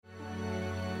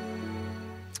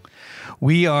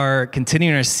We are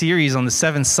continuing our series on the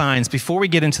 7 signs. Before we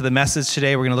get into the message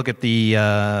today, we're going to look at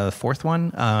the fourth one,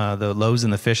 the loaves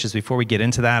and the fishes. Before we get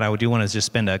into that, I do want to just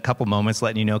spend a couple moments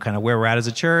letting you know kind of where we're at as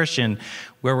a church and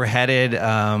where we're headed.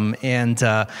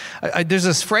 There's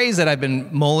this phrase that I've been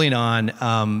mulling on,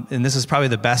 and this is probably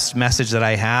the best message that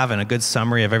I have and a good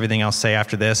summary of everything I'll say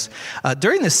after this.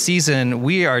 During this season,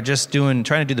 we are just trying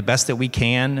to do the best that we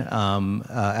can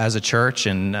as a church,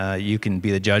 and you can be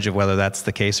the judge of whether that's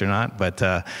the case or not. But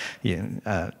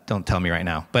don't tell me right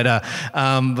now. But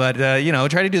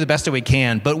try to do the best that we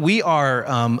can. But we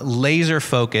are laser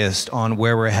focused on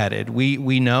where we're headed.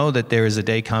 We know that there is a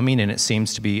day coming, and it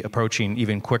seems to be approaching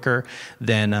even quicker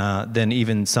than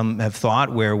even some have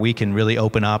thought, where we can really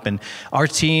open up. And our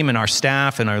team and our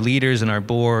staff and our leaders and our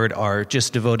board are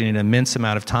just devoting an immense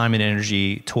amount of time and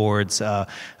energy towards sort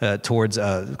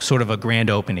of a grand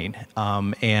opening.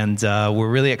 We're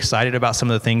really excited about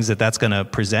some of the things that's going to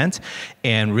present,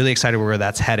 and really excited where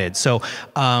that's headed. So,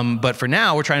 but for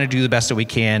now, we're trying to do the best that we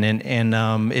can,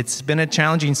 and it's been a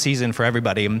challenging season for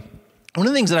everybody. One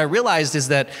of the things that I realized is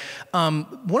that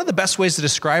one of the best ways to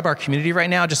describe our community right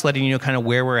now, just letting you know kind of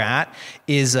where we're at,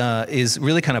 is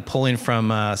really kind of pulling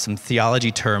from some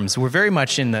theology terms. We're very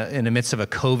much in the midst of a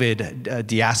COVID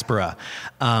diaspora,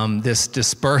 this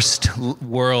dispersed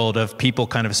world of people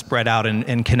kind of spread out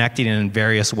and connecting in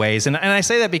various ways. And I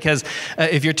say that because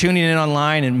if you're tuning in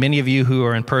online, and many of you who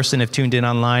are in person have tuned in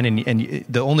online, and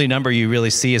the only number you really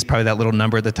see is probably that little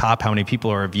number at the top, how many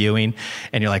people are viewing,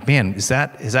 and you're like, man, is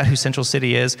that who Central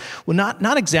City is? Well,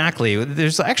 not exactly.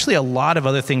 There's actually a lot of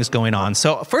other things going on.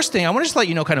 So first thing, I want to just let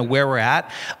you know kind of where we're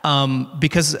at,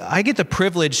 because I get the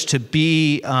privilege to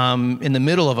be in the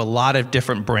middle of a lot of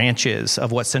different branches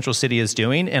of what Central City is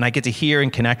doing, and I get to hear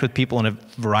and connect with people in a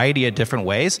variety of different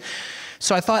ways.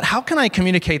 So I thought, how can I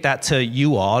communicate that to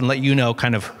you all and let you know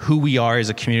kind of who we are as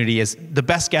a community, as the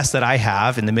best guess that I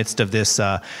have in the midst of this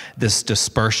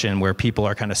dispersion where people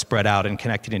are kind of spread out and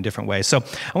connected in different ways. So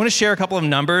I want to share a couple of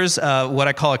numbers, what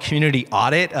I call a community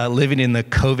audit, living in the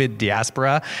COVID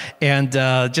diaspora, and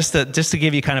just to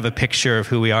give you kind of a picture of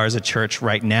who we are as a church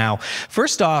right now.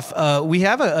 First off, we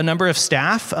have a number of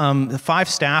staff, 5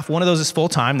 staff. One of those is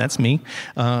full-time. That's me.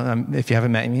 If you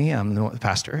haven't met me, I'm the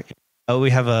pastor.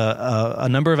 We have a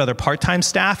number of other part-time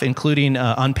staff, including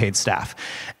unpaid staff.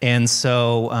 And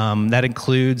so that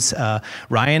includes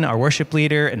Ryan, our worship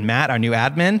leader, and Matt, our new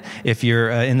admin. If you're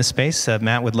in the space,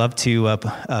 Matt would love to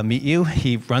meet you.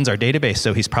 He runs our database,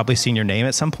 so he's probably seen your name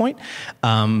at some point.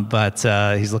 But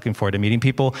he's looking forward to meeting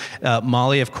people.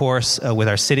 Molly, of course, with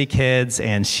our city kids,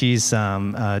 and she's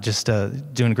just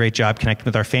doing a great job connecting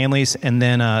with our families. And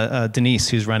then Denise,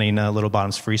 who's running Little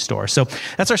Bottoms Free Store. So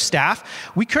that's our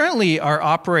staff. We currently are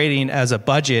operating as a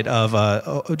budget of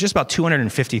just about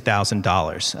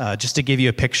 $250,000. Just to give you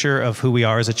a picture of who we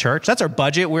are as a church. That's our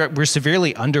budget. We're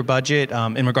severely under budget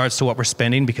in regards to what we're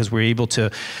spending, because we're able to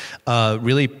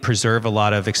really preserve a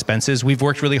lot of expenses. We've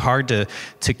worked really hard to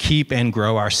keep and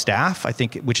grow our staff, I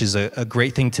think, which is a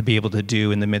great thing to be able to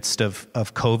do in the midst of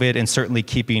COVID, and certainly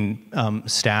keeping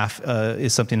staff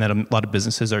is something that a lot of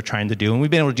businesses are trying to do, and we've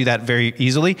been able to do that very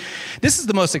easily. This is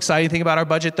the most exciting thing about our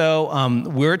budget, though.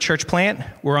 We're a church plant.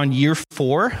 We're on year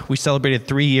 4. We celebrated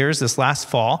 3 years this last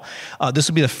fall. This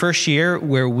will be the first year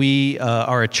where we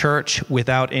are a church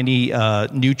without any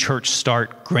new church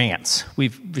start grants.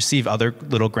 We've received other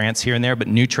little grants here and there, but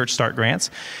new church start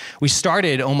grants. We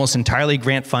started almost entirely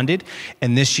grant funded,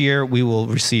 and this year we will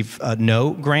receive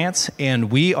no grants,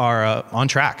 and we are on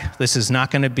track. This is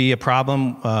not going to be a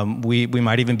problem. We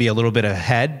might even be a little bit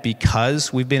ahead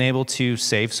because we've been able to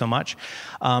save so much.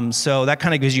 So that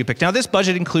kind of gives you a picture. Now, this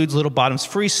budget includes Little Bottoms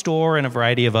Free Store and a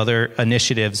variety of other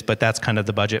initiatives, but that's kind of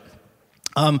the budget.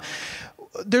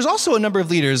 There's also a number of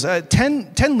leaders,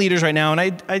 10 leaders right now, and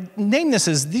I name this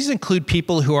as, these include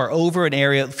people who are over an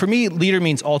area. For me, leader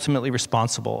means ultimately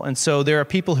responsible. And so there are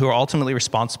people who are ultimately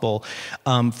responsible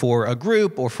for a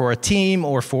group or for a team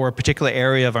or for a particular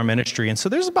area of our ministry. And so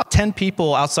there's about 10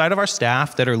 people outside of our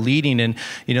staff that are leading, and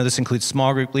this includes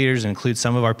small group leaders, it includes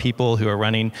some of our people who are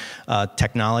running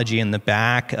technology in the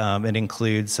back, it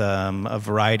includes a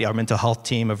variety, our mental health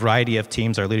team, a variety of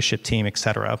teams, our leadership team, et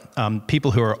cetera,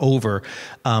 people who are over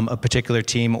a particular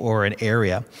team or an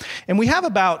area. And we have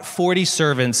about 40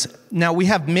 servants. Now, we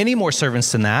have many more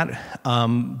servants than that,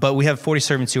 but we have 40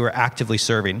 servants who are actively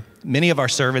serving. Many of our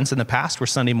servants in the past were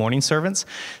Sunday morning servants,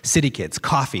 city kids,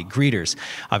 coffee, greeters.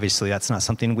 Obviously, that's not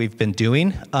something we've been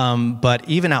doing. But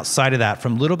even outside of that,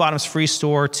 from Little Bottoms Free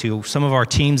Store to some of our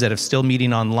teams that are still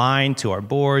meeting online, to our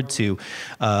board, to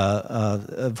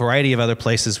a variety of other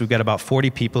places, we've got about 40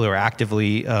 people who are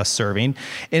actively serving.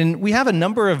 And we have a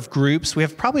number of groups. We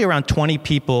have probably around 20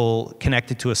 people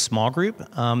connected to a small group.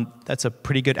 That's a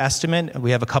pretty good estimate.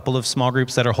 We have a couple of small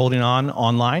groups that are holding on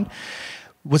online.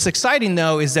 What's exciting,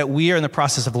 though, is that we are in the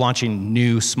process of launching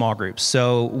new small groups.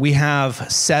 So we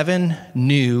have 7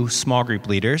 new small group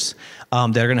leaders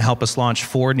that are going to help us launch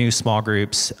 4 new small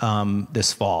groups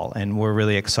this fall. And we're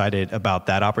really excited about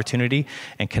that opportunity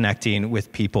and connecting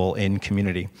with people in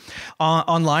community.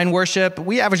 Online worship,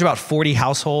 we average about 40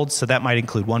 households. So that might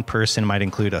include one person, might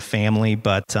include a family,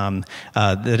 but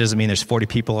that doesn't mean there's 40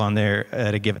 people on there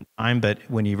at a given time. But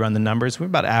when you run the numbers, we're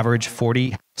about average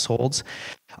 40 households.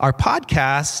 Our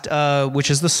podcast, which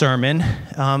is the sermon,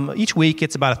 each week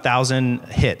it's about 1,000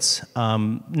 hits.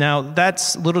 Now,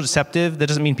 that's a little deceptive. That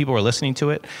doesn't mean people are listening to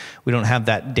it. We don't have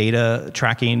that data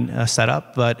tracking set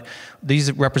up, but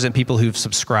these represent people who've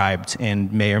subscribed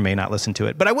and may or may not listen to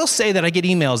it. But I will say that I get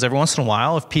emails every once in a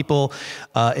while of people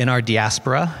in our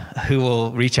diaspora who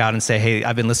will reach out and say, hey,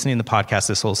 I've been listening to the podcast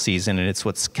this whole season, and it's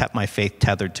what's kept my faith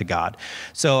tethered to God.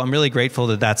 So I'm really grateful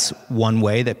that that's one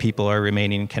way that people are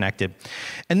remaining connected.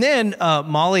 And then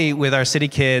Molly, with our City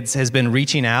Kids, has been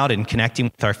reaching out and connecting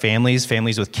with our families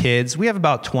with kids. We have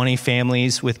about 20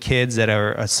 families with kids that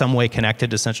are some way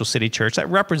connected to Central City Church. That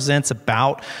represents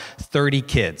about 30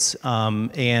 kids.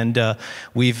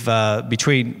 We've,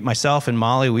 between myself and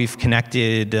Molly, we've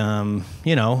connected,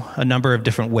 a number of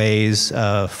different ways,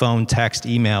 phone, text,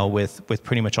 email with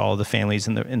pretty much all of the families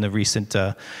in the recent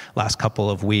last couple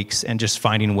of weeks, and just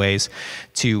finding ways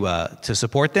to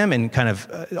support them and kind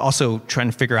of also trying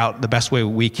to figure out the best way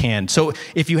we can. So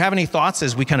if you have any thoughts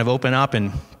as we kind of open up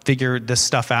and figure this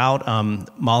stuff out,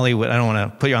 Molly I don't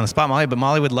want to put you on the spot, Molly, but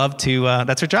Molly would love to,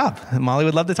 that's her job. Molly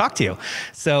would love to talk to you.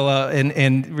 So,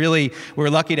 and really, we're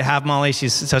lucky to have Molly.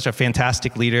 She's such a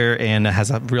fantastic leader and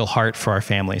has a real heart for our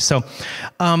family. So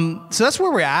that's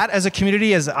where we're at as a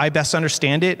community, as I best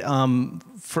understand it.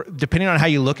 Depending on how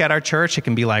you look at our church, it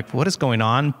can be like, what is going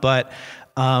on? But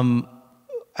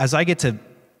as I get to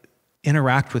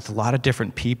interact with a lot of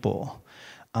different people,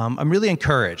 I'm really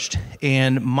encouraged.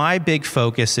 And my big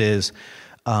focus is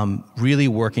really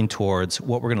working towards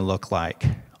what we're going to look like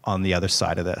on the other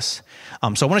side of this.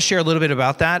 So I want to share a little bit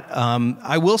about that.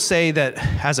 I will say that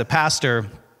as a pastor,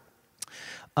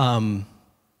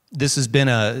 this has been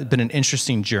an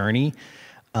interesting journey.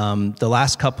 The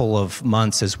last couple of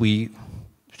months, as we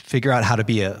figure out how to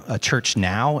be a church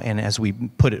now, and as we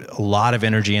put a lot of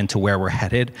energy into where we're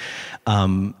headed,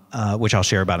 which I'll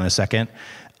share about in a second,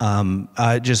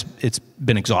 it's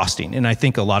been exhausting. And I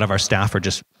think a lot of our staff are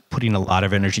just putting a lot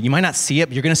of energy. You might not see it,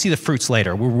 but you're going to see the fruits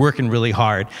later. We're working really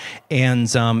hard.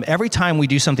 And every time we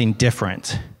do something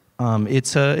different,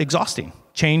 it's exhausting.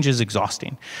 Change is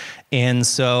exhausting. And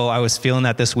so I was feeling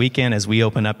that this weekend as we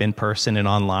open up in person and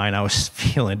online. I was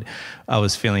feeling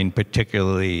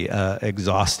particularly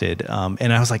exhausted.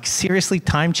 And I was like, seriously,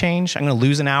 time change? I'm going to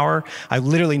lose an hour? I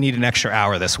literally need an extra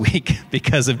hour this week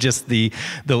because of just the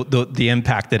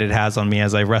impact that it has on me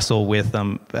as I wrestle with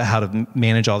how to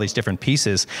manage all these different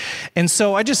pieces. And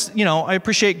so I just, I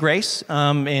appreciate grace.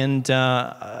 And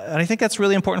I think that's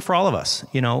really important for all of us.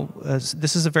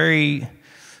 This is a very...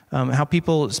 how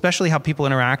people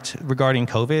interact regarding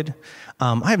COVID.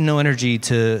 I have no energy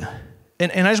to,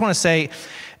 and I just want to say,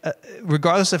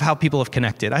 regardless of how people have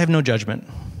connected, I have no judgment.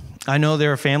 I know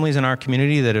there are families in our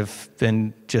community that have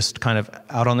been just kind of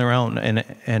out on their own,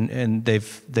 and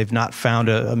they've not found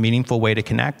a meaningful way to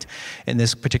connect in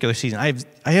this particular season.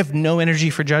 I have no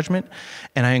energy for judgment,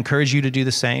 and I encourage you to do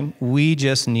the same. We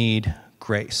just need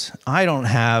grace. I don't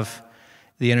have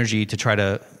the energy to try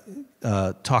to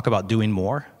talk about doing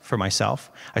more for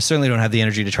myself. I certainly don't have the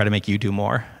energy to try to make you do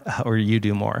more or you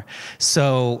do more.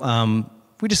 So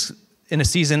we just in a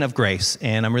season of grace,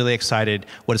 and I'm really excited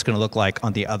what it's going to look like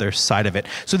on the other side of it.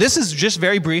 So this is just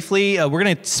very briefly, we're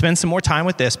going to spend some more time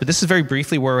with this, but this is very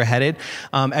briefly where we're headed.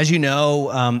 As you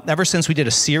know, ever since we did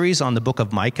a series on the book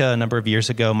of Micah a number of years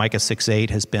ago, Micah 6:8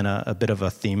 has been a bit of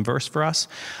a theme verse for us.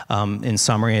 In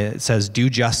summary, it says, do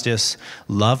justice,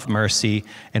 love mercy,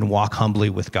 and walk humbly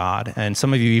with God. And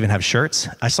some of you even have shirts.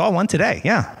 I saw one today.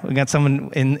 Yeah, we got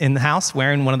someone in the house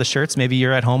wearing one of the shirts. Maybe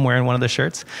you're at home wearing one of the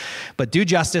shirts. But do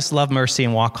justice, love mercy,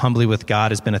 and walk humbly with God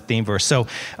has been a theme verse. So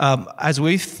as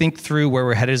we think through where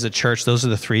we're headed as a church, those are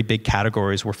the three big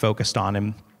categories we're focused on.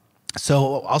 And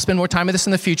so I'll spend more time with this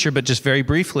in the future, but just very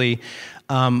briefly,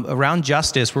 around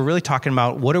justice, we're really talking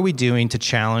about what are we doing to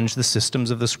challenge the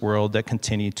systems of this world that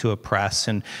continue to oppress,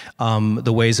 and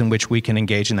the ways in which we can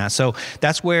engage in that. So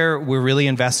that's where we're really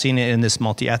investing in this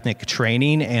multi-ethnic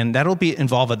training, and that'll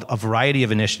involve a variety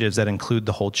of initiatives that include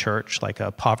the whole church, like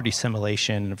poverty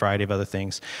assimilation and a variety of other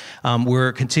things.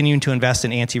 We're continuing to invest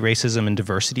in anti-racism and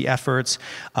diversity efforts,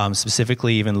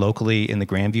 specifically even locally in the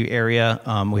Grandview area.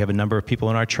 We have a number of people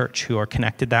in our church who are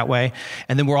connected that way.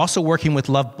 And then we're also working with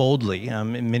Love Boldly.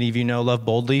 Many of you know Love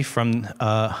Boldly from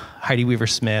Heidi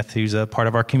Weaver-Smith, who's a part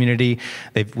of our community.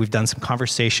 We've done some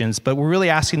conversations, but we're really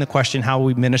asking the question, how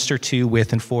we minister to,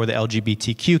 with, and for the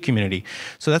LGBTQ community.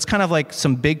 So that's kind of like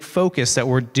some big focus that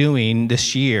we're doing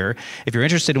this year. If you're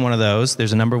interested in one of those,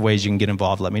 there's a number of ways you can get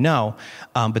involved, let me know.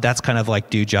 But that's kind of like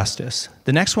do justice.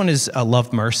 The next one is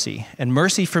Love Mercy. And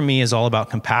mercy for me is all about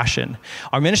compassion.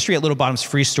 Our ministry at Little Bottoms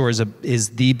Free Store is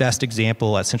the best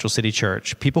example at Central City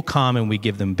Church. People come and we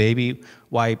give them baby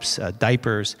wipes,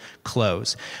 diapers,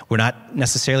 clothes. We're not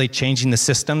necessarily changing the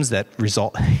systems that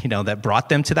that brought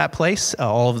them to that place,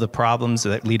 all of the problems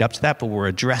that lead up to that, but we're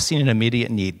addressing an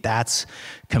immediate need. That's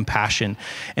compassion.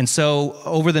 And so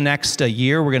over the next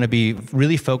year, we're going to be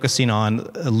really focusing on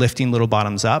lifting Little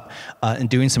Bottoms up and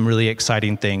doing some really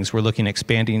exciting things. We're looking at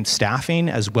expanding staffing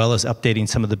as well as updating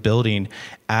some of the building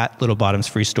at Little Bottoms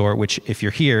Free Store, which if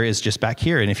you're here is just back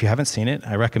here. And if you haven't seen it,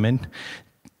 I recommend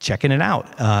checking it out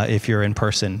if you're in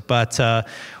person. But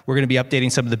we're going to be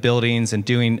updating some of the buildings and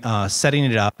setting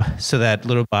it up so that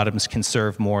Little Bottoms can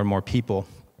serve more and more people.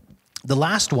 The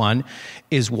last one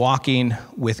is walking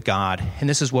with God. And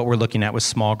this is what we're looking at with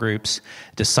small groups,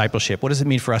 discipleship. What does it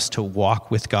mean for us to walk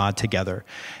with God together?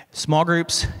 Small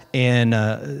groups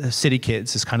and City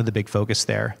Kids is kind of the big focus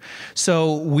there.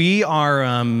 So we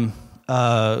are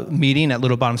meeting at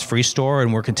Little Bottoms Free Store,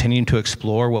 and we're continuing to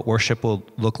explore what worship will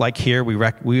look like here.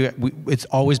 It's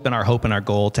always been our hope and our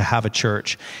goal to have a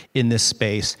church in this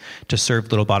space to serve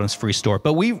Little Bottoms Free Store.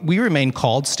 But we remain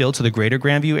called still to the greater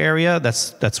Grandview area.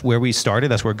 That's where we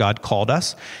started. That's where God called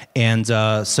us. And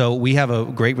so we have a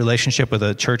great relationship with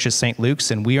a church at St. Luke's,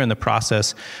 and we are in the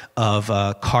process of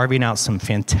carving out some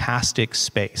fantastic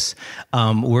space.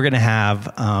 We're going to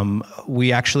have,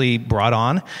 we actually brought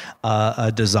on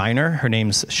a designer. Her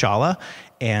name's Shala,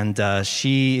 and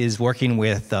she is working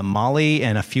with Molly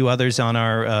and a few others on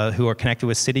our who are connected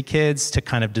with City Kids to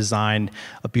kind of design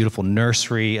a beautiful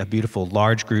nursery, a beautiful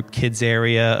large group kids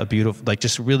area, a beautiful,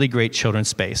 just really great children's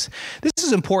space. This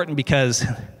is important because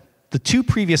the two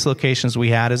previous locations we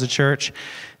had as a church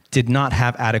did not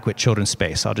have adequate children's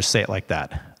space. I'll just say it like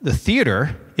that. The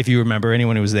theater, if you remember,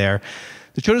 anyone who was there,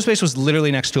 the children's space was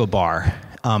literally next to a bar.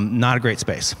 Not a great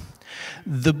space.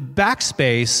 The back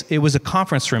space, it was a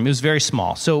conference room. It was very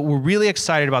small. So we're really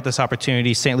excited about this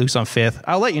opportunity, St. Luke's on 5th.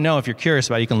 I'll let you know if you're curious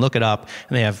about it. You can look it up,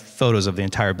 and they have photos of the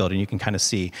entire building. You can kind of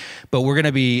see. But we're going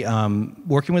to be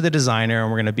working with a designer,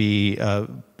 and we're going to be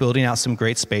building out some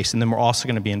great space, and then we're also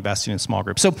going to be investing in small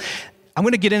groups. So I'm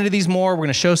going to get into these more. We're going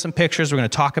to show some pictures. We're going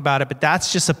to talk about it, but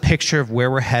that's just a picture of where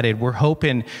we're headed. We're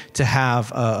hoping to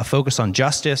have a focus on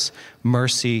justice,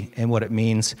 mercy, and what it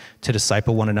means to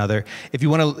disciple one another. If you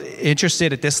want to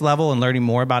interested at this level and learning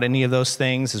more about any of those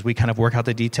things as we kind of work out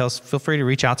the details, feel free to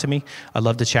reach out to me. I'd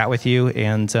love to chat with you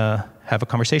and have a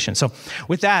conversation. So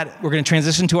with that, we're going to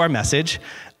transition to our message.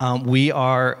 We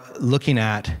are looking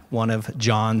at one of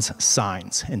John's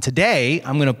signs. And today,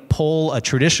 I'm going to pull a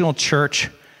traditional church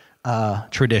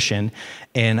tradition,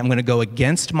 and I'm going to go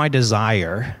against my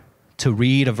desire to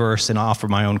read a verse and offer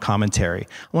my own commentary.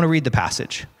 I want to read the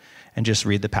passage and just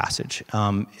read the passage.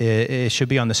 It should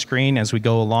be on the screen as we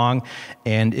go along,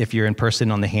 and if you're in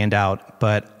person, on the handout,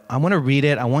 but I want to read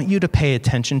it. I want you to pay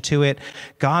attention to it.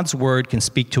 God's word can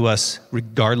speak to us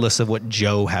regardless of what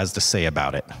Joe has to say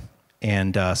about it.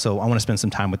 And so I want to spend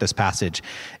some time with this passage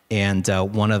and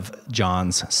one of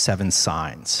John's 7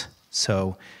 signs.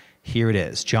 So here it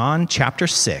is, John chapter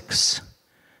 6,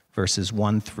 verses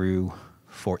 1 through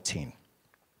 14.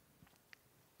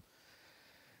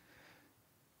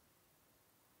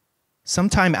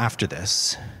 Sometime after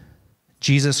this,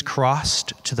 Jesus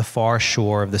crossed to the far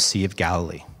shore of the Sea of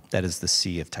Galilee, that is the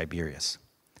Sea of Tiberias.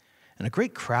 And a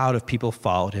great crowd of people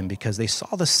followed him because they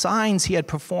saw the signs he had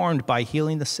performed by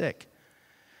healing the sick.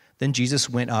 Then Jesus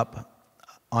went up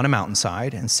on a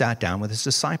mountainside and sat down with his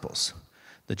disciples.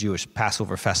 The Jewish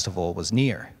Passover festival was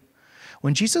near.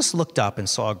 When Jesus looked up and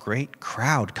saw a great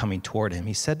crowd coming toward him,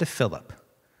 he said to Philip,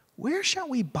 "Where shall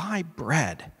we buy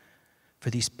bread for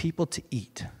these people to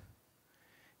eat?"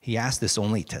 He asked this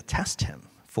only to test him,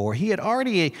 for he had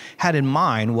already had in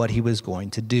mind what he was going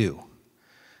to do.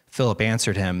 Philip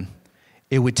answered him,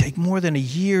 It would take more than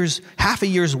half a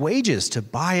year's wages to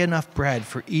buy enough bread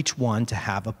for each one to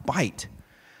have a bite.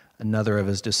 Another of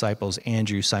his disciples,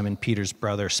 Andrew, Simon Peter's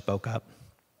brother, spoke up.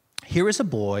 Here is a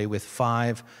boy with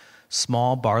 5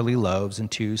 small barley loaves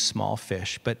and 2 small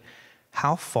fish, but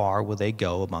how far will they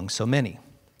go among so many?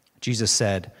 Jesus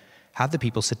said, have the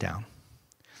people sit down.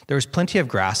 There was plenty of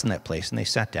grass in that place, and they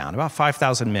sat down. About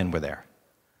 5,000 men were there.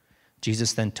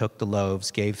 Jesus then took the loaves,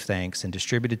 gave thanks, and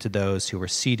distributed to those who were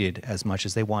seated as much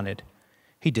as they wanted.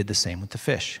 He did the same with the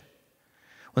fish.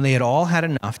 When they had all had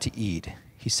enough to eat,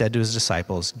 he said to his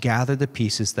disciples, gather the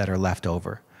pieces that are left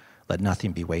over. Let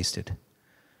nothing be wasted.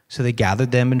 So they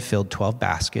gathered them and filled 12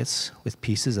 baskets with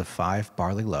pieces of 5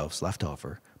 barley loaves left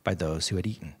over by those who had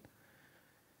eaten.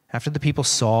 After the people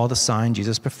saw the sign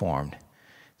Jesus performed,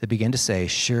 they began to say,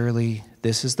 surely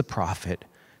this is the prophet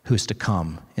who is to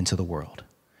come into the world.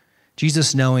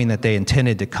 Jesus, knowing that they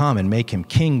intended to come and make him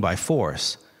king by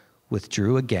force,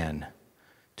 withdrew again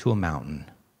to a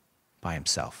mountain by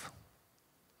himself.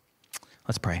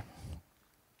 Let's pray.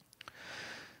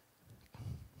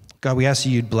 God, we ask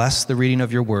you'd bless the reading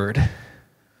of your word,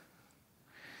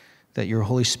 that your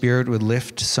Holy Spirit would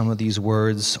lift some of these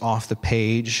words off the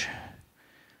page,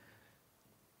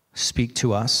 speak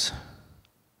to us,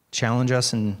 challenge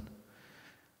us, and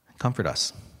comfort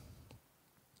us.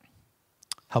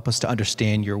 Help us to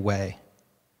understand your way.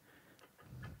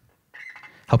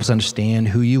 Help us understand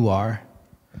who you are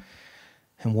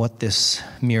and what this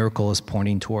miracle is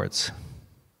pointing towards.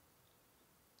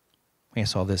 We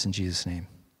ask all this in Jesus' name.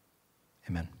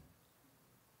 Amen.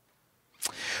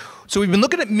 So we've been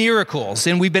looking at miracles,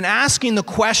 and we've been asking the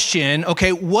question,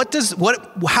 okay,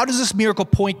 how does this miracle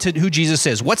point to who Jesus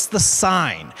is? What's the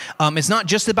sign? It's not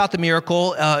just about the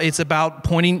miracle. It's about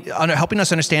helping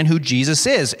us understand who Jesus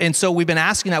is. And so we've been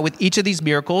asking that with each of these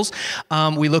miracles.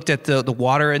 We looked at the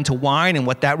water into wine and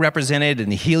what that represented,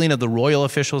 and the healing of the royal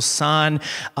official's son.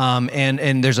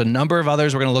 And there's a number of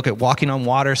others. We're going to look at walking on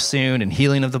water soon, and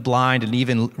healing of the blind, and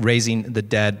even raising the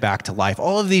dead back to life.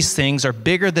 All of these things are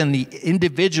bigger than the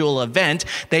individual event.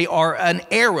 They are an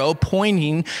arrow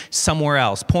pointing somewhere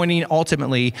else, pointing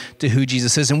ultimately to who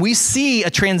Jesus is. And we see a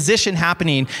transition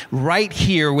happening right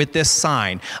here with this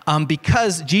sign,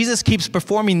 because Jesus keeps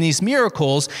performing these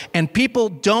miracles and people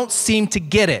don't seem to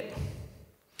get it.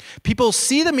 People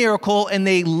see the miracle and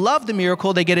they love the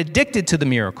miracle. They get addicted to the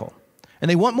miracle and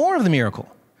they want more of the miracle.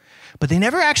 But they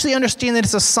never actually understand that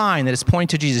it's a sign, that it's pointing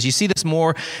to Jesus. You see this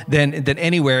more than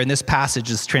anywhere in this passage.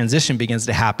 This transition begins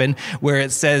to happen where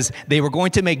it says they were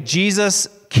going to make Jesus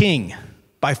king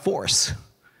by force.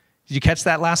 Did you catch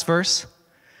that last verse?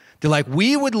 They're like,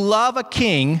 we would love a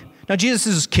king. Now, Jesus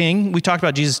is king. We talked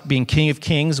about Jesus being king of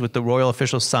kings with the royal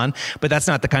official's son, but that's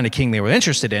not the kind of king they were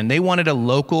interested in. They wanted a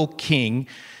local king,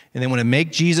 and they want to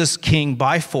make Jesus king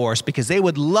by force because they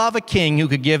would love a king who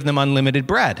could give them unlimited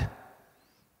bread.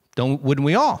 Wouldn't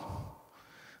we all?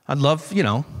 I'd love,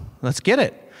 let's get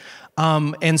it.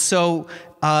 And so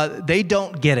they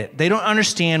don't get it. They don't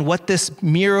understand what this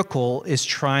miracle is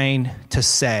trying to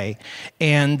say.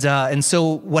 And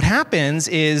so what happens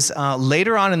is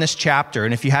later on in this chapter,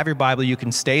 and if you have your Bible, you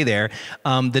can stay there.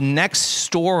 The next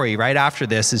story right after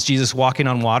this is Jesus walking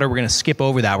on water. We're going to skip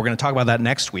over that. We're going to talk about that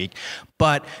next week.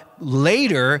 But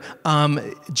later,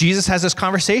 Jesus has this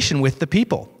conversation with the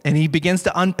people, and he begins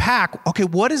to unpack, okay,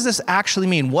 what does this actually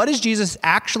mean? What is Jesus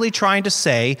actually trying to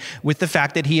say with the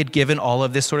fact that he had given all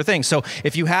of this sort of thing? So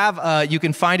if you have, you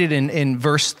can find it in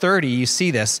verse 30, you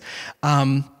see this.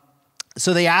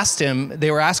 So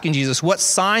they were asking Jesus, what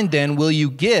sign then will you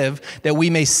give that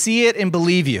we may see it and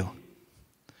believe you?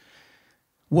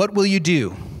 What will you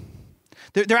do?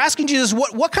 They're asking Jesus,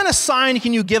 what kind of sign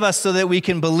can you give us so that we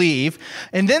can believe?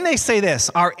 And then they say this,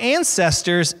 our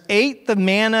ancestors ate the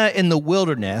manna in the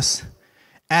wilderness.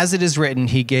 As it is written,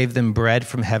 he gave them bread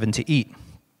from heaven to eat.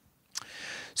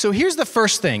 So here's the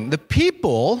first thing. The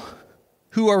people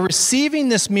who are receiving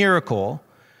this miracle,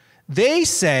 they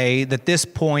say that this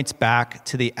points back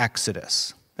to the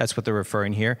Exodus. That's what they're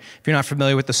referring here. If you're not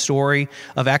familiar with the story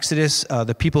of Exodus,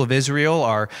 the people of Israel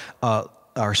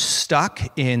are stuck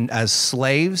as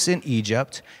slaves in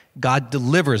Egypt. God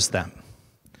delivers them.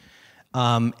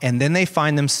 And then they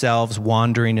find themselves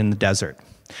wandering in the desert.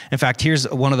 In fact, here's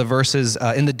one of the verses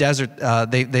in the desert.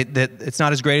 It's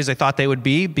not as great as they thought they would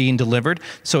be being delivered.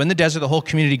 So in the desert, the whole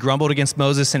community grumbled against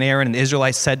Moses and Aaron, and the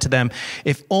Israelites said to them,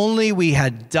 if only we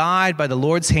had died by the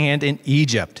Lord's hand in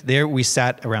Egypt. There we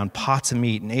sat around pots of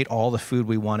meat and ate all the food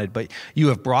we wanted, but you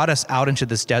have brought us out into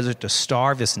this desert to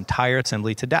starve this entire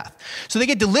assembly to death. So they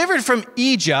get delivered from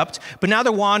Egypt, but now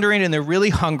they're wandering and they're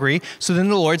really hungry. So then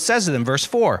the Lord says to them, verse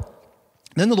 4,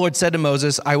 Then the Lord said to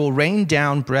Moses, I will rain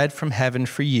down bread from heaven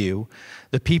for you.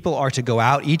 The people are to go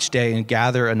out each day and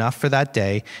gather enough for that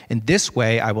day. In this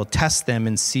way, I will test them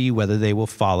and see whether they will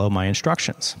follow my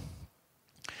instructions.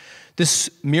 This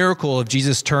miracle of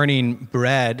Jesus turning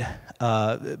bread,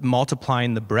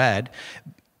 multiplying the bread,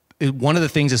 one of the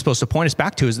things it's supposed to point us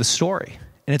back to is the story.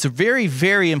 And it's a very,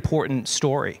 very important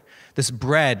story. This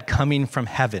bread coming from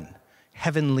heaven,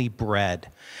 heavenly bread.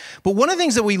 But one of the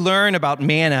things that we learn about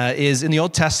manna is in the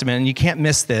Old Testament, and you can't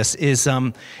miss this, is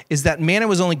that manna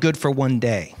was only good for one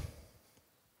day.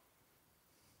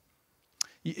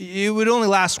 It would only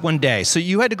last one day. So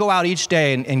you had to go out each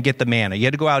day and get the manna. You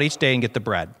had to go out each day and get the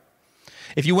bread.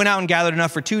 If you went out and gathered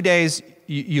enough for 2 days,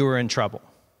 you were in trouble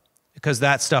because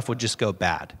that stuff would just go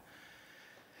bad.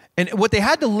 And what they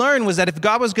had to learn was that if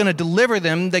God was going to deliver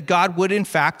them, that God would, in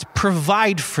fact,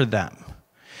 provide for them.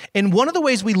 And one of the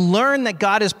ways we learn that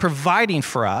God is providing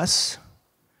for us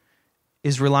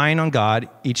is relying on God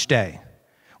each day.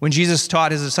 When Jesus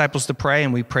taught his disciples to pray,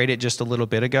 and we prayed it just a little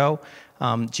bit ago,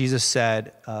 Jesus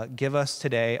said, give us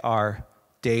today our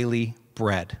daily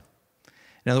bread.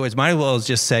 In other words, might as well have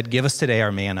just said, give us today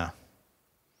our manna.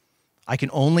 I can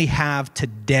only have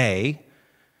today.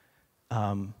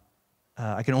 I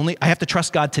have to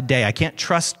trust God today. I can't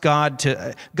trust God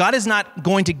God is not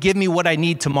going to give me what I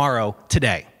need tomorrow,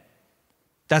 today.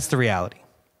 That's the reality.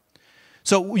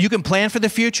 So you can plan for the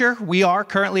future. We are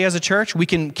currently as a church. We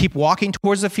can keep walking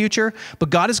towards the future, but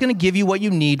God is going to give you what you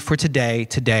need for today,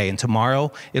 and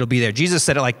tomorrow it'll be there. Jesus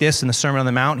said it like this in the Sermon on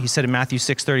the Mount. He said in Matthew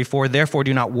 6:34, therefore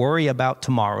do not worry about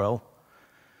tomorrow,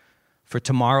 for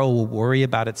tomorrow will worry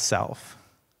about itself.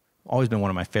 Always been one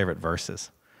of my favorite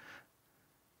verses.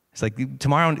 It's like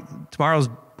tomorrow's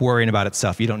worrying about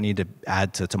itself. You don't need to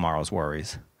add to tomorrow's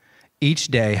worries. Each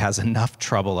day has enough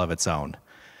trouble of its own.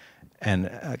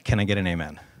 And can I get an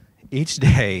amen? Each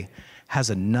day has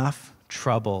enough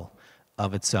trouble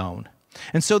of its own.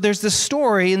 And so there's this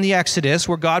story in the Exodus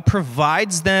where God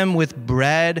provides them with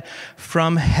bread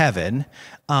from heaven,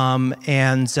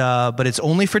 but it's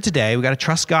only for today. We got to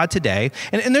trust God today.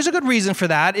 And there's a good reason for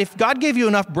that. If God gave you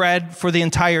enough bread for the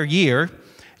entire year,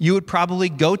 you would probably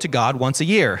go to God once a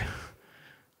year.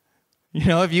 You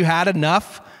know, if you had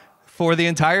enough for the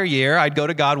entire year, I'd go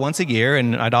to God once a year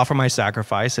and I'd offer my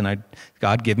sacrifice and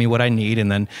God give me what I need.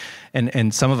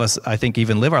 And some of us, I think,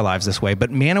 even live our lives this way. But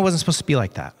manna wasn't supposed to be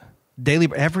like that.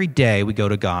 Every day we go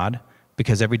to God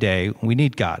because every day we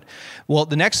need God. Well,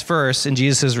 the next verse in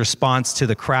Jesus' response to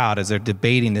the crowd as they're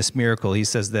debating this miracle, he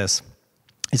says this.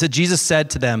 He said, Jesus said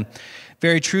to them,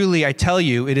 very truly, I tell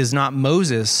you, it is not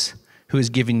Moses who is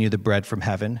giving you the bread from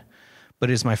heaven, but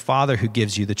it is my Father who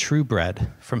gives you the true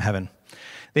bread from heaven.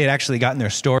 They had actually gotten their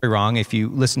story wrong. If you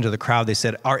listen to the crowd, they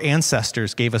said, our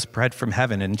ancestors gave us bread from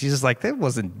heaven. And Jesus is like, that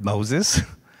wasn't Moses.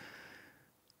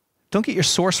 Don't get your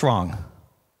source wrong.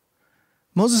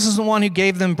 Moses is the one who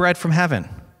gave them bread from heaven.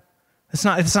 It's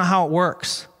not how it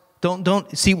works.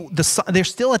 Don't see, they're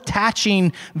still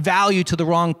attaching value to the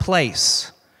wrong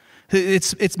place.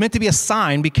 It's meant to be a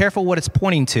sign. Be careful what it's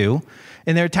pointing to.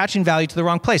 And they're attaching value to the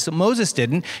wrong place. So Moses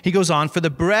didn't. He goes on, for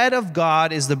the bread of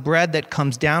God is the bread that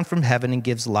comes down from heaven and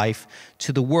gives life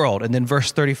to the world. And then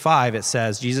verse 35, it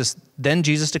says,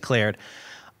 Jesus declared,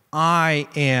 I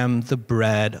am the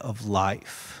bread of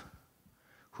life.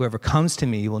 Whoever comes to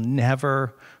me will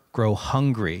never grow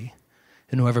hungry,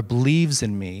 and whoever believes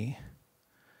in me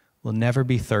will never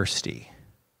be thirsty.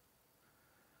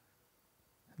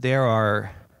 There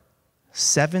are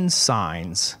 7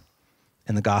 signs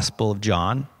in the Gospel of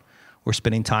John. We're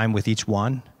spending time with each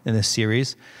one in this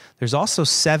series. There's also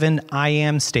 7 I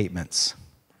am statements.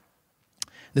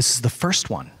 This is the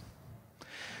first one.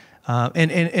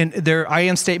 And their I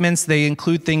am statements, they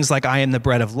include things like I am the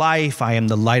bread of life, I am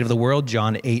the light of the world,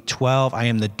 John 8:12, I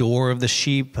am the door of the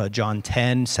sheep, John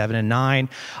 10:7 and 9,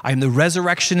 I am the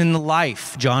resurrection and the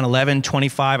life, John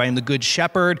 11:25, I am the good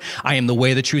shepherd, I am the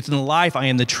way, the truth, and the life, I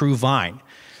am the true vine.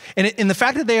 And the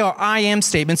fact that they are I am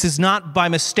statements is not by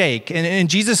mistake. And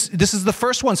Jesus, this is the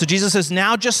first one. So Jesus is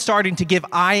now just starting to give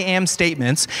I am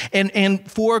statements, and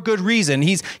for a good reason.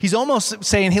 He's almost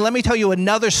saying, hey, let me tell you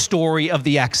another story of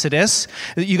the Exodus.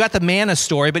 You got the manna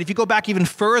story, but if you go back even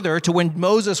further to when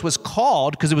Moses was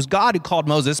called, because it was God who called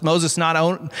Moses.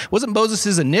 Wasn't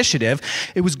Moses' initiative.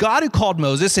 It was God who called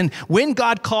Moses. And when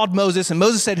God called Moses, and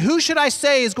Moses said, who should I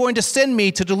say is going to send me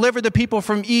to deliver the people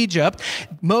from Egypt?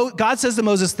 God says to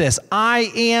Moses this,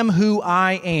 I am who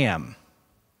I am.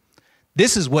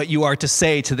 This is what you are to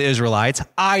say to the Israelites.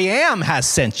 I am has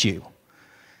sent you.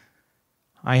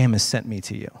 I am has sent me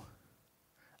to you.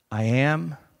 I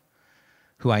am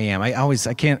who I am. I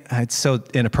can't, it's so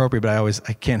inappropriate, but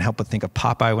I can't help but think of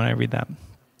Popeye when I read that. I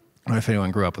don't know if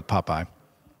anyone grew up with Popeye.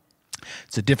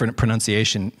 It's a different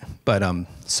pronunciation, but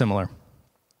similar.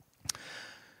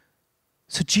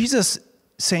 So Jesus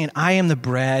saying, I am the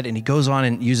bread, and he goes on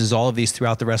and uses all of these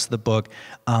throughout the rest of the book.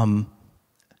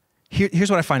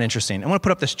 Here's what I find interesting. I want to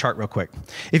put up this chart real quick.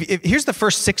 Here's the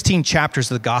first 16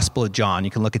 chapters of the Gospel of John.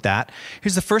 You can look at that.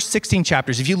 Here's the first 16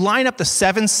 chapters. If you line up the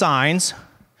 7 signs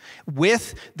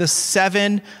with the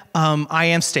 7 I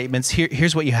am statements,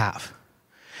 here's what you have.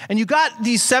 And you got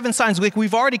these 7 signs.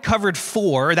 We've already covered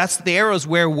 4. That's the arrows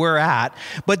where we're at.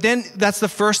 But then that's the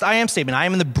first I am statement. I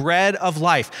am the bread of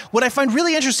life. What I find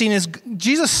really interesting is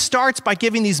Jesus starts by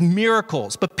giving these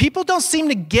miracles, but people don't seem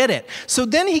to get it. So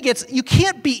then you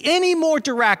can't be any more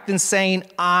direct than saying,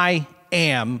 I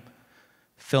am,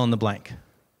 fill in the blank.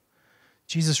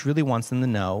 Jesus really wants them to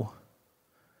know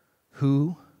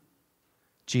who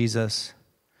Jesus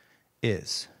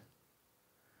is.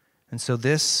 And so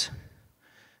this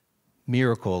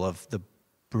miracle of the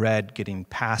bread getting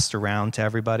passed around to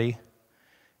everybody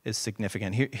is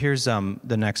significant. Here's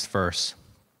the next verse.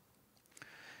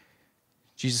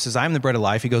 Jesus says, I am the bread of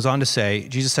life. He goes on to say,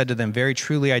 Jesus said to them, very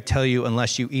truly I tell you,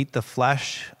 unless you eat the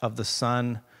flesh of the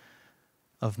Son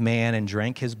of Man and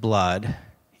drink his blood,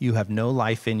 you have no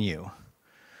life in you.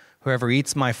 Whoever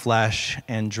eats my flesh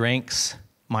and drinks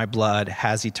my blood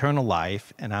has eternal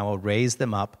life, and I will raise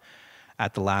them up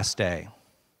at the last day.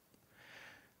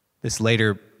 This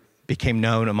later became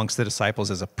known amongst the disciples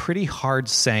as a pretty hard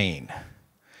saying.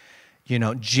 You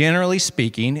know, generally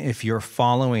speaking, if you're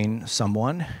following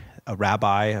someone, a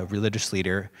rabbi, a religious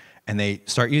leader, and they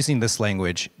start using this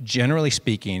language, generally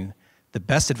speaking, the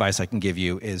best advice I can give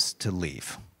you is to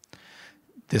leave.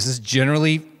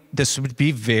 This would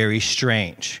be very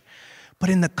strange.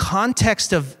 But in the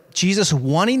context of Jesus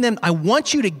wanting them, I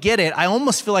want you to get it. I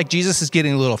almost feel like Jesus is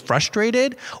getting a little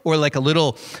frustrated or like a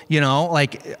little,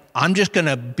 like I'm just going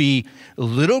to be a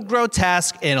little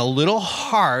grotesque and a little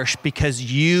harsh because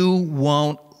you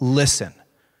won't listen.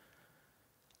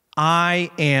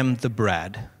 I am the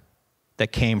bread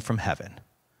that came from heaven.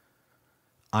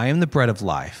 I am the bread of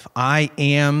life. I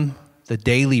am the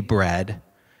daily bread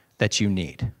that you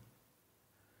need.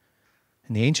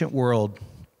 In the ancient world,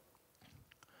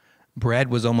 bread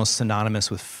was almost synonymous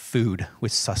with food,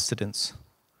 with sustenance.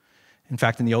 In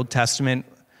fact, in the Old Testament,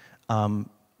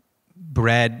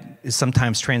 bread is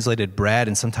sometimes translated bread,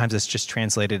 and sometimes it's just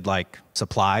translated like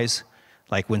supplies.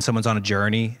 Like when someone's on a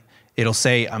journey, it'll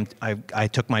say, I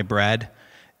took my bread,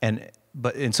 and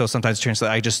so sometimes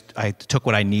translate, I took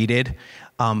what I needed,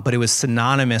 but it was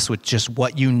synonymous with just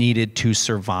what you needed to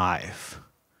survive.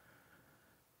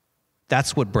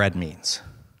 That's what bread means.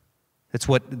 It's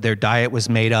what their diet was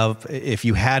made of. If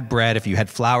you had bread, if you had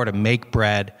flour to make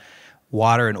bread,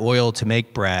 water and oil to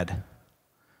make bread,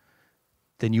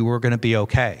 then you were going to be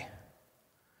okay.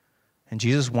 And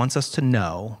Jesus wants us to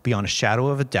know, beyond a shadow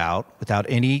of a doubt, without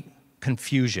any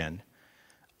confusion,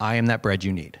 I am that bread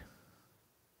you need.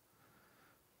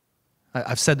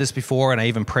 I've said this before, and I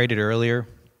even prayed it earlier.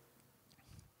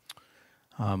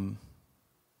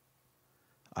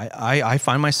 I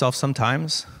find myself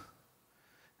sometimes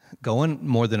going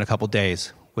more than a couple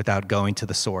days without going to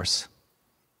the source.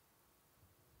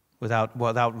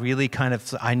 Without really kind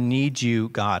of, I need you,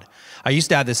 God. I used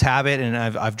to have this habit, and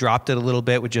I've dropped it a little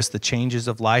bit with just the changes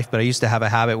of life, but I used to have a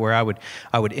habit where I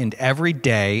would end every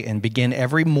day and begin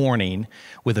every morning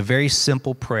with a very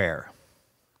simple prayer.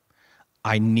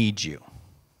 I need you.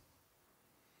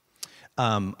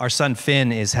 Our son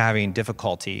Finn is having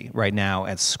difficulty right now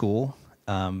at school.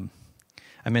 I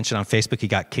mentioned on Facebook he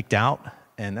got kicked out.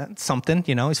 And that's something,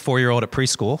 he's 4-year-old at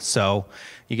preschool, so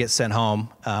you get sent home.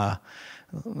 I'm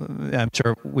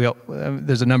sure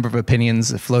there's a number of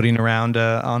opinions floating around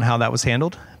on how that was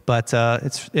handled, but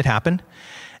it happened.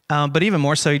 But even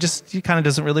more so, he kind of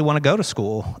doesn't really want to go to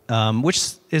school,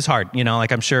 which is hard.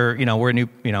 Like I'm sure, we're new,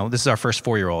 this is our first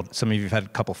 4-year-old. Some of you have had a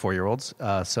couple 4-year-olds,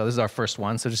 so this is our first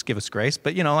one, so just give us grace.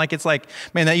 But, it's like,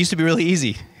 man, that used to be really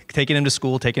easy, taking him to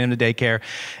school, taking him to daycare.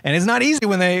 And it's not easy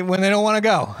when they don't want to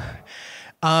go.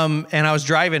 And I was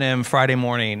driving him Friday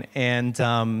morning, and,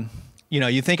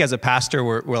 you think as a pastor,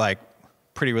 we're like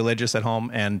pretty religious at home,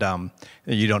 and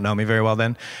you don't know me very well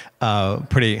then. I'm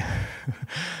pretty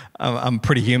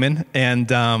human,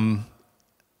 and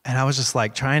I was just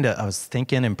like I was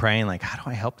thinking and praying, like, how do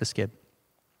I help this kid?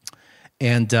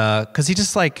 And because he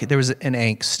just there was an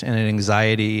angst and an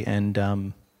anxiety and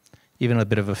even a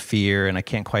bit of a fear, and we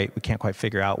can't quite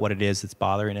figure out what it is that's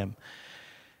bothering him.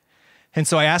 And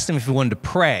so I asked him if he wanted to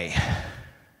pray,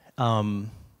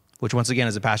 which once again,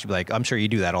 as a pastor, be like, I'm sure you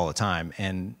do that all the time.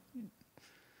 And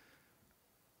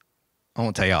I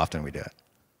won't tell you how often we do it.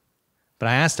 But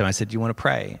I asked him, I said, do you want to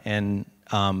pray? And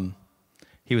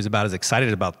he was about as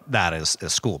excited about that as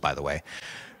school, by the way.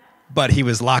 But he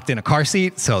was locked in a car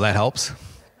seat, so that helps.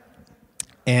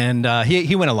 And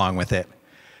he went along with it.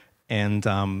 And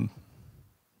I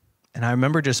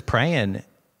remember just praying.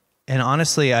 And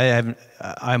honestly,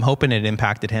 I'm hoping it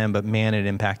impacted him, but man, it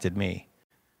impacted me.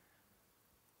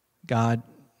 God,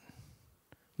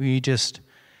 will you just,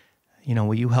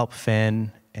 will you help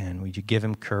Finn, and will you give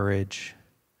him courage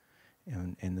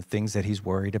and the things that he's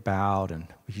worried about, and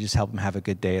will you just help him have a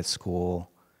good day at school?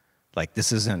 Like,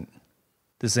 this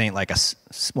ain't like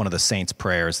one of the saints'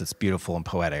 prayers that's beautiful and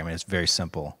poetic. I mean, it's very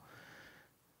simple.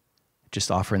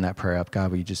 Just offering that prayer up,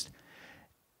 God, will you just...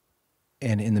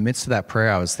 And in the midst of that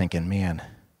prayer, I was thinking, man,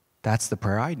 that's the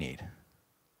prayer I need,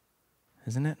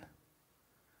 isn't it?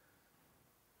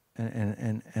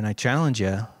 And I challenge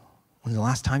you, when's the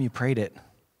last time you prayed it?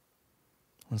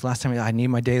 When's the last time I need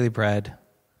my daily bread?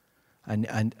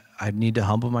 I need to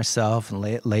humble myself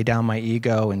and lay down my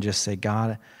ego and just say,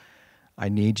 God, I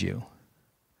need you.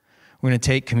 We're going to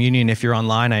take communion. If you're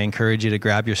online, I encourage you to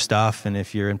grab your stuff. And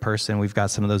if you're in person, we've got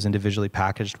some of those individually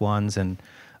packaged ones. And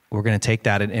we're going to take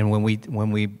that. And when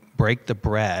we break the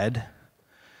bread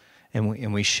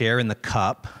and we share in the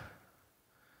cup,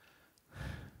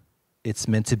 it's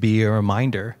meant to be a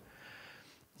reminder.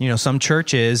 Some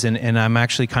churches, and I'm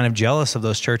actually kind of jealous of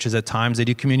those churches at times, they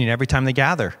do communion every time they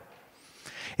gather.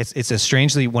 It's a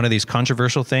strangely one of these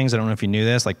controversial things. I don't know if you knew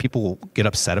this. Like, people will get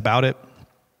upset about it.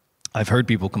 I've heard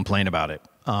people complain about it.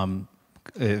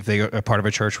 If they are part of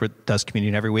a church that does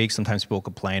communion every week, sometimes people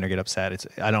complain or get upset.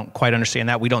 I don't quite understand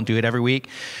that. We don't do it every week.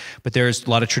 But there's a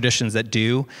lot of traditions that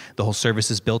do. The whole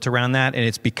service is built around that. And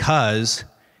it's because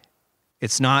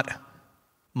it's not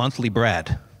monthly bread.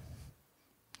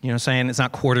 You know what I'm saying? It's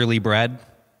not quarterly bread.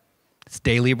 It's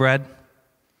daily bread.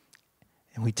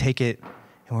 And we take it,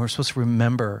 and we're supposed to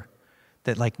remember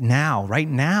that, like, right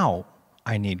now,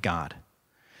 I need God.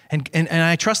 And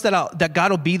I trust that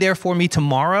God will be there for me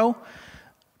tomorrow,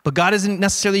 but God isn't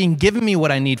necessarily even giving me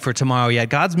what I need for tomorrow yet.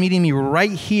 God's meeting me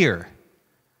right here.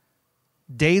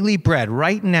 Daily bread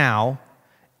right now,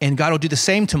 and God will do the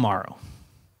same tomorrow.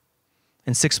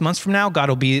 And 6 months from now, God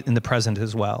will be in the present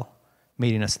as well,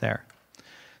 meeting us there.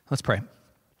 Let's pray.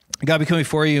 God, we come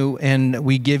before you, and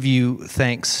we give you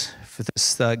thanks for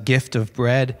this gift of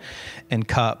bread and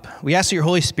cup. We ask that your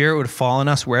Holy Spirit would fall on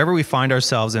us wherever we find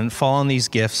ourselves, and fall on these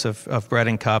gifts of bread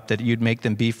and cup, that you'd make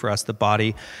them be for us the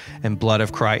body and blood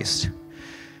of Christ.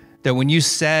 That when you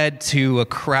said to a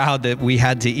crowd that we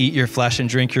had to eat your flesh and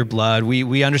drink your blood,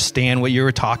 we understand what you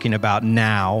were talking about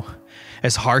now.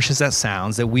 As harsh as that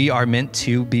sounds, that we are meant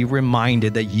to be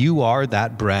reminded that you are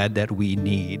that bread that we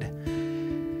need.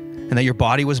 And that your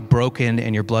body was broken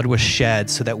and your blood was shed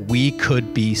so that we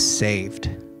could be saved.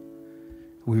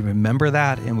 We remember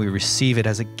that, and we receive it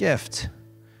as a gift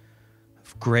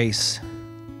of grace,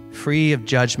 free of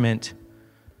judgment.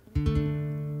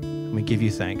 And we give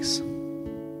you thanks.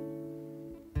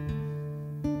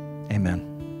 Amen.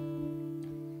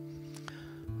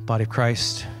 Body of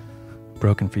Christ,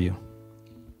 broken for you.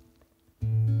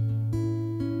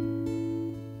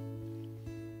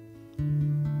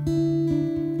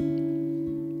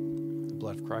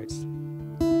 Christ.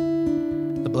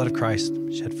 The blood of Christ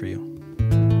shed for you.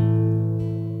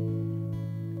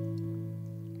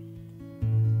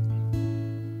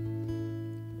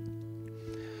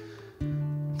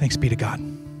 Thanks be to God.